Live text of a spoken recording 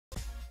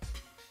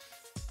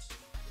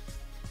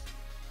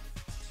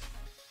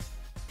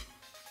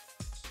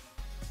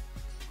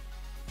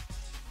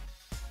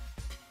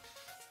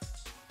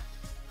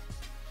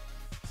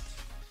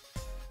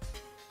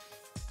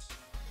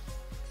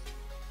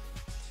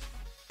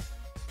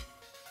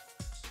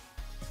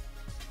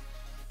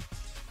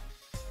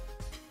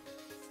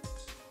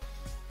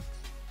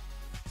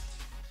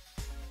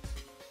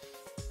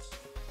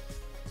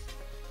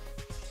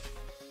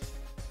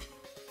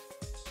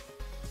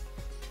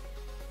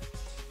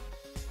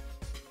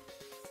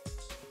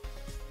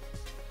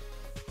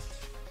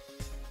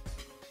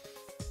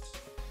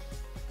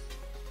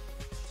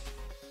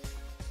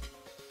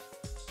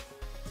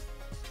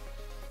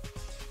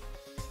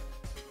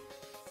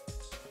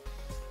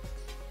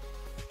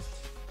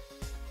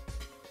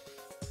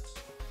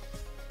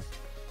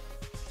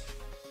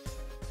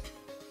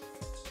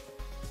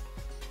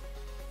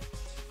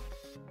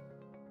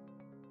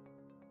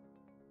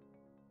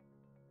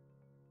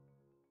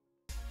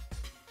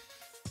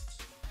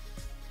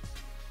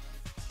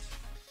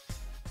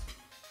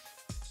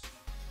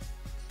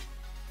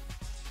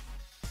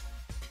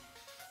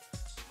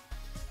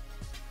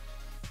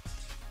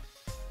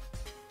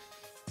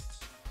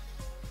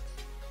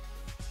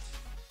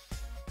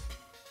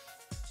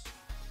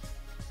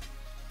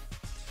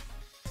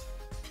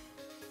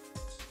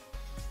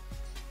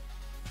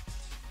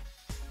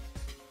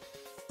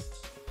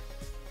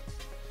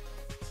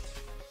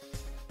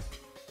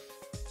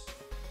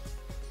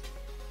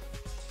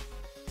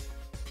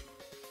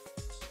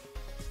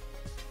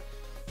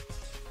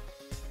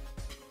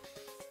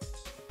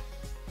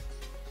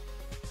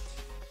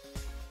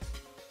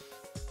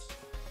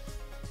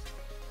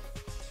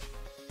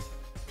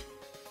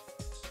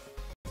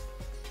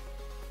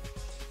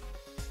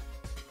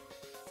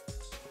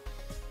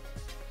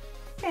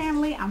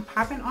family, I'm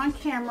popping on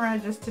camera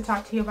just to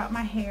talk to you about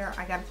my hair.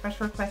 I got a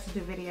special request to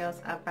do videos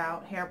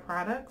about hair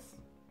products,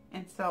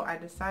 and so I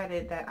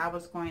decided that I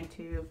was going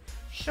to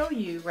show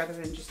you rather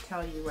than just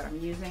tell you what I'm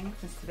using,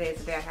 since today is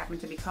the day I happen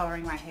to be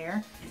coloring my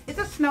hair. It's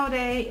a snow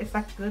day, it's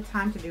like a good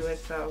time to do it,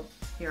 so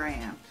here I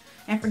am.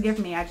 And forgive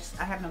me, I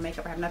have no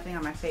makeup, I have nothing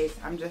on my face.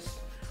 I'm just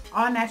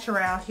all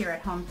natural here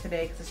at home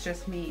today because it's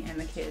just me and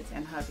the kids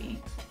and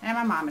hubby. And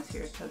my mom is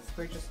here because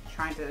we're just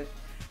trying to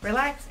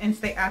relax and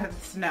stay out of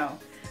the snow.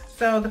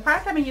 So the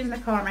product I've been using to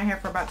color my hair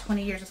for about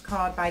 20 years is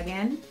called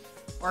Bigen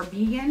or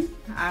Vegan.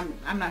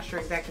 I'm not sure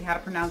exactly how to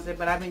pronounce it,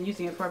 but I've been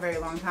using it for a very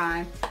long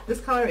time. This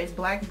color is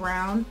black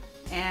brown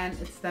and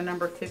it's the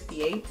number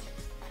 58.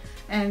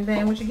 And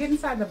then what you get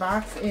inside the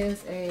box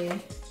is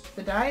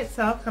the dye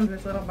itself comes in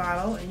this little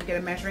bottle, and you get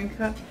a measuring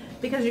cup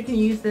because you can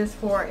use this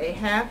for a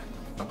half,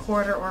 a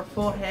quarter, or a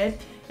full head.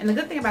 And the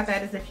good thing about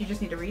that is if you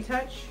just need to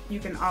retouch, you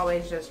can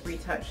always just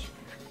retouch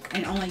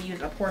and only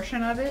use a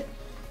portion of it.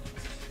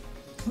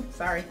 Oops,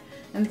 sorry.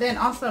 And then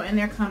also in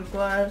there comes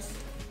gloves.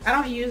 I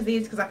don't use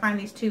these because I find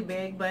these too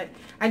big, but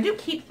I do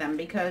keep them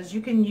because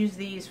you can use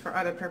these for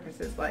other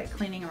purposes like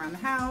cleaning around the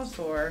house,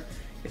 or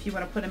if you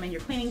want to put them in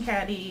your cleaning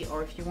caddy,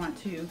 or if you want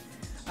to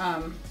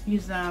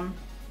use them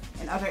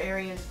in other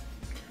areas.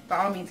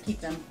 By all means, keep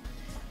them.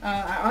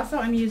 I also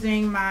am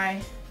using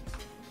my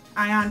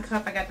ion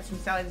cup. I got this from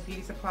Sally's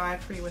Beauty Supply,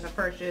 free with a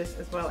purchase,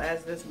 as well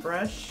as this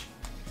brush.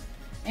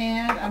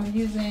 And I'm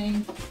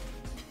using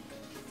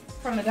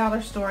from the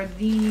dollar store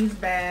these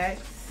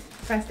bags,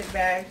 plastic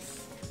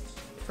bags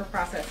for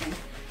processing.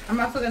 I'm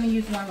also going to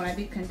use one when I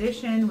deep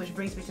condition, which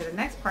brings me to the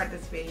next part of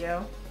this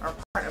video, or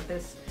part of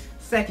this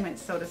segment,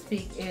 so to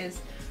speak, is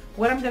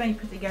what I'm going to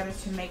put together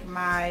to make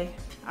my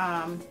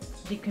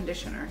deep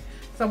conditioner.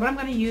 So what I'm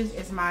going to use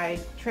is my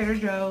Trader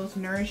Joe's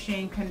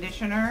Nourishing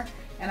Conditioner,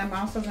 and I'm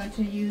also going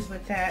to use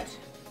with that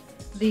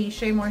the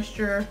Shea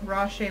Moisture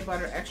Raw Shea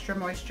Butter Extra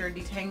Moisture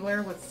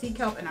Detangler with sea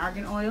kelp and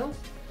argan oil.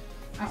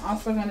 I'm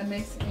also going to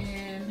mix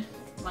in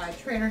my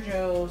Trader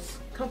Joe's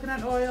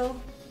coconut oil,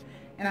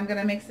 and I'm going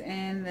to mix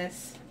in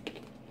this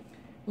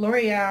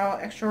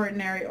L'Oreal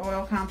Extraordinary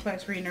Oil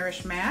Complex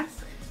Renourish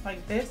Mask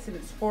like this, and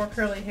it's for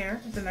curly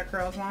hair. It's in their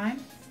curls line.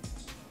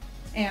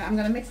 And I'm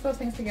going to mix those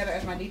things together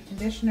as my deep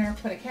conditioner,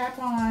 put a cap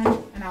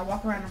on, and I'll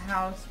walk around the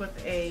house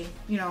with a,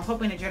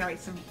 hoping to generate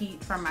some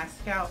heat from my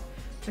scalp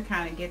to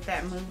kind of get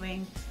that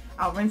moving.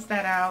 I'll rinse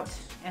that out,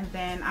 and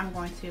then I'm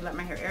going to let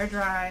my hair air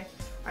dry.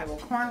 I will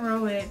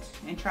cornrow it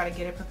and try to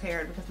get it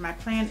prepared because my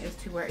plan is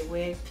to wear a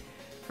wig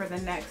for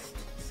the next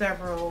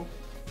several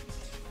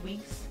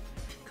weeks,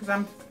 because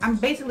I'm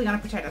basically going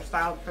to pretend I've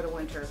styled for the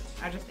winter.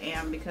 I just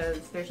am,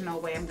 because there's no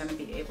way I'm going to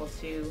be able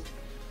to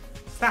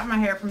stop my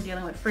hair from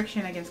dealing with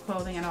friction against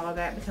clothing and all of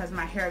that, because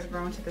my hair has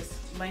grown to this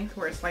length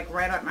where it's like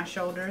right at my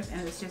shoulders,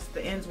 and it's just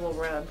the ends will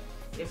rub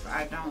if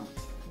I don't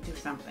do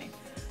something.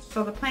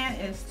 So the plan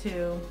is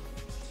to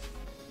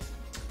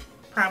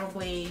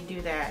probably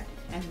do that,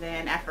 and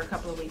then after a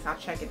couple of weeks I'll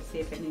check it to see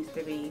if it needs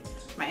to be,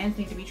 my ends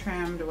need to be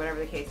trimmed or whatever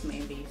the case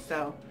may be.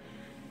 So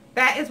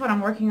that is what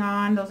I'm working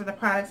on. Those are the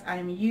products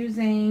I'm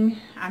using.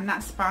 I'm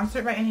not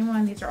sponsored by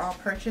anyone. These are all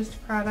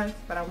purchased products,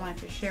 but I wanted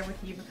to share with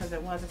you because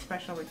it was a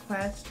special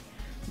request.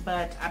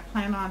 But I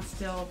plan on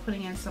still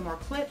putting in some more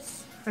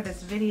clips for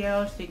this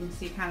video so you can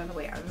see kind of the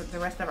way the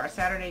rest of our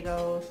Saturday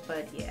goes.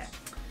 But yeah,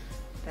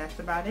 that's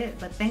about it.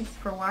 But thanks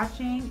for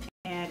watching,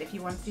 and if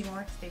you want to see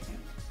more, stay tuned.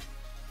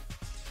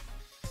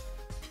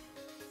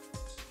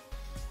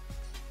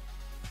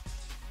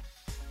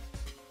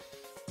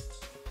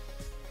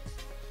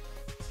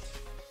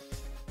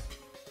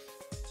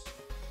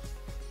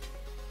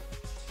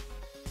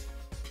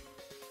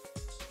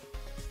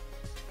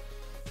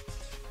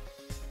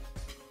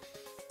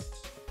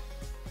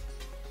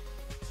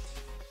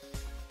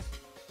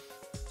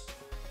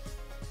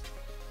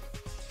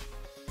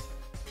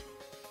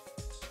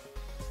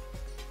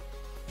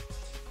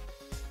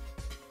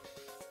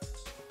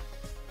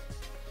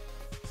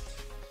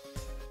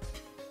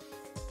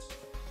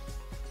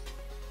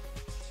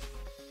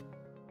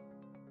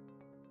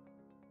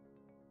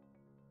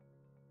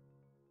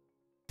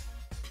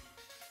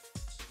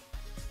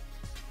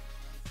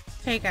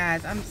 Hey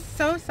guys, I'm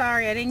so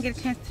sorry I didn't get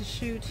a chance to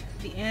shoot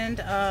the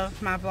end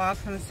of my vlog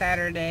from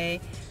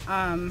Saturday.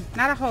 Not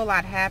a whole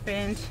lot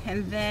happened,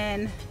 and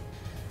then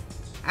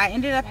I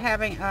ended up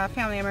having a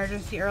family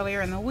emergency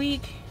earlier in the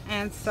week,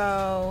 and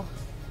so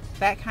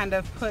that kind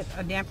of put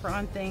a damper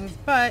on things.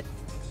 But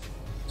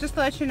just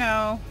to let you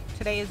know,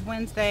 today is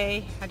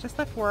Wednesday. I just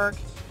left work,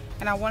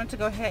 and I wanted to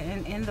go ahead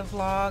and end the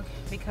vlog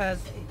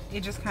because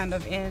it just kind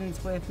of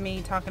ends with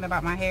me talking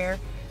about my hair.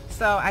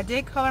 So I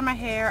did color my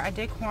hair, I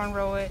did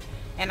cornrow it,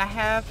 and I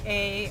have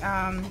a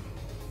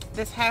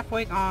this half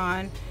wig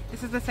on.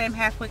 This is the same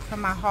half wig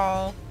from my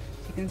haul.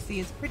 You can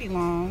see it's pretty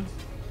long,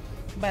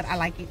 but I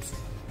like it.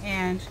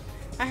 And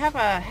I have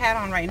a hat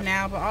on right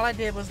now, but all I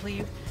did was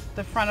leave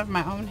the front of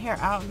my own hair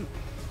out.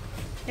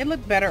 It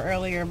looked better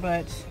earlier,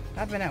 but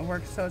I've been at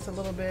work, so it's a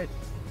little bit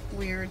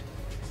weird.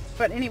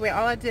 But anyway,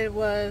 all I did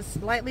was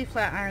lightly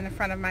flat iron the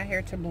front of my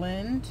hair to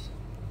blend.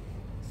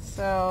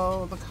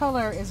 So the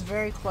color is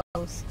very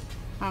close.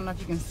 I don't know if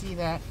you can see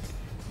that,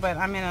 but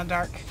I'm in a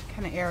dark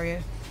kind of area,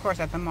 of course,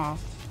 at the mall.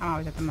 I'm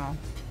always at the mall.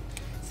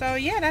 So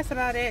yeah, that's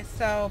about it.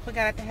 So put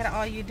God at the head of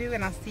all you do,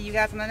 and I'll see you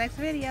guys in the next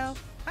video.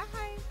 Bye.